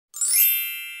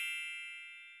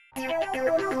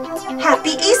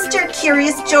Happy Easter,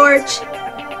 Curious George!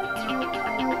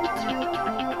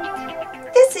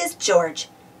 This is George.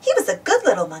 He was a good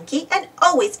little monkey and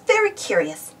always very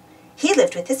curious. He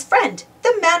lived with his friend,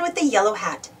 the man with the yellow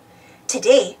hat.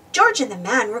 Today, George and the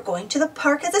man were going to the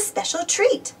park as a special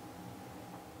treat.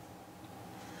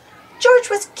 George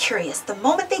was curious the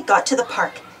moment they got to the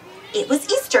park. It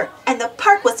was Easter and the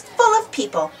park was full of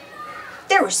people.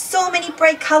 There were so many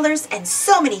bright colors and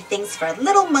so many things for a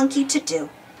little monkey to do.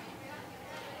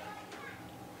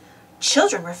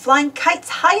 Children were flying kites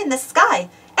high in the sky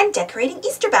and decorating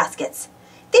Easter baskets.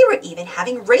 They were even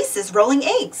having races rolling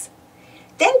eggs.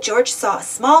 Then George saw a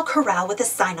small corral with a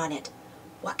sign on it.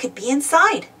 What could be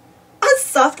inside? A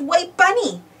soft white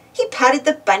bunny. He patted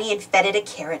the bunny and fed it a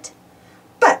carrot.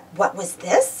 But what was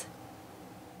this?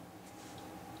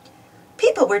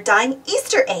 People were dyeing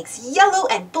Easter eggs yellow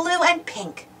and blue and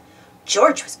pink.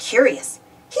 George was curious.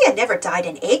 He had never dyed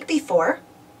an egg before.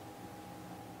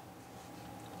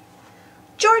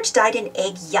 George dyed an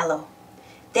egg yellow.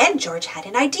 Then George had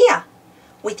an idea.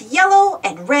 With yellow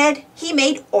and red, he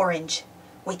made orange.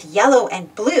 With yellow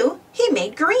and blue, he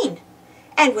made green.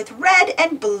 And with red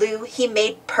and blue, he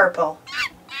made purple.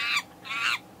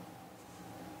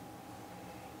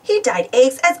 He dyed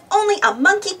eggs as only a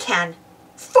monkey can,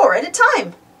 4 at a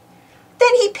time.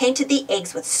 Then he painted the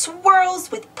eggs with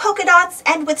swirls, with polka dots,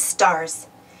 and with stars.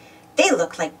 They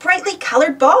looked like brightly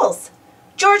colored balls.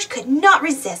 George could not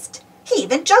resist. He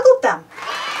even juggled them.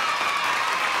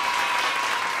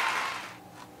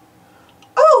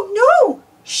 "Oh no!"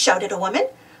 shouted a woman.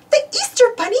 "The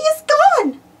Easter bunny is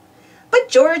gone!" But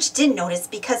George didn't notice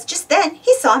because just then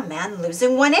he saw a man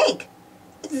losing one egg.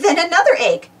 Then another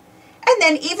egg. And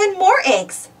then even more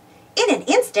eggs. In an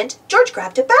instant, George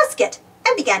grabbed a basket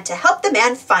and began to help the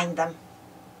man find them.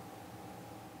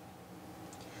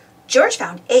 George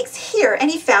found eggs here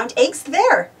and he found eggs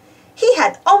there. He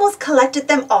had almost collected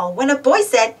them all when a boy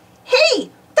said,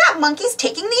 "Hey, that monkey's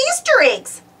taking the Easter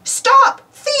eggs! Stop,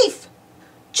 thief!"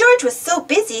 George was so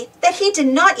busy that he did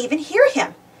not even hear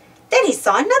him. Then he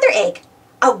saw another egg,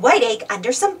 a white egg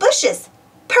under some bushes,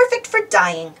 perfect for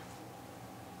dyeing.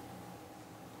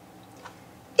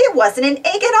 It wasn't an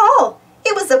egg at all.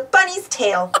 It was a bunny's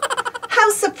tail. How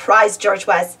surprised George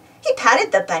was. He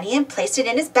patted the bunny and placed it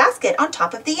in his basket on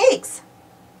top of the eggs.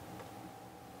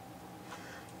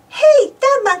 "Hey,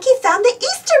 that monkey found the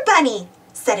Easter bunny,"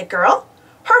 said a girl.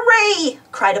 "Hooray!"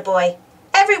 cried a boy.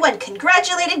 Everyone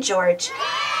congratulated George.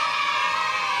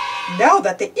 "Now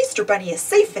that the Easter bunny is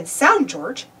safe and sound,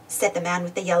 George," said the man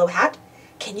with the yellow hat,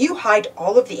 "can you hide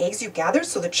all of the eggs you gathered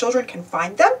so the children can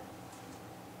find them?"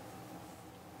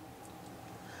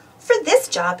 For this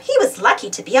job, he was lucky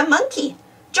to be a monkey.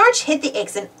 George hid the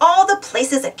eggs in all the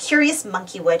places a curious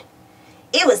monkey would.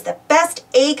 It was the best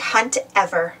egg hunt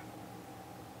ever.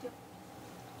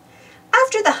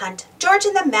 After the hunt, George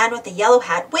and the man with the yellow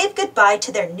hat waved goodbye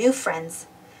to their new friends.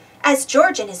 As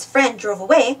George and his friend drove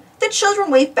away, the children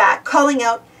waved back, calling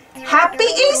out, "Happy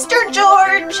Easter,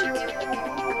 George!"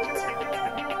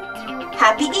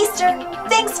 Happy Easter!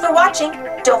 Thanks for watching.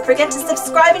 Don't forget to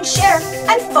subscribe and share,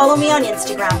 and follow me on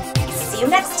Instagram. See you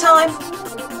next time.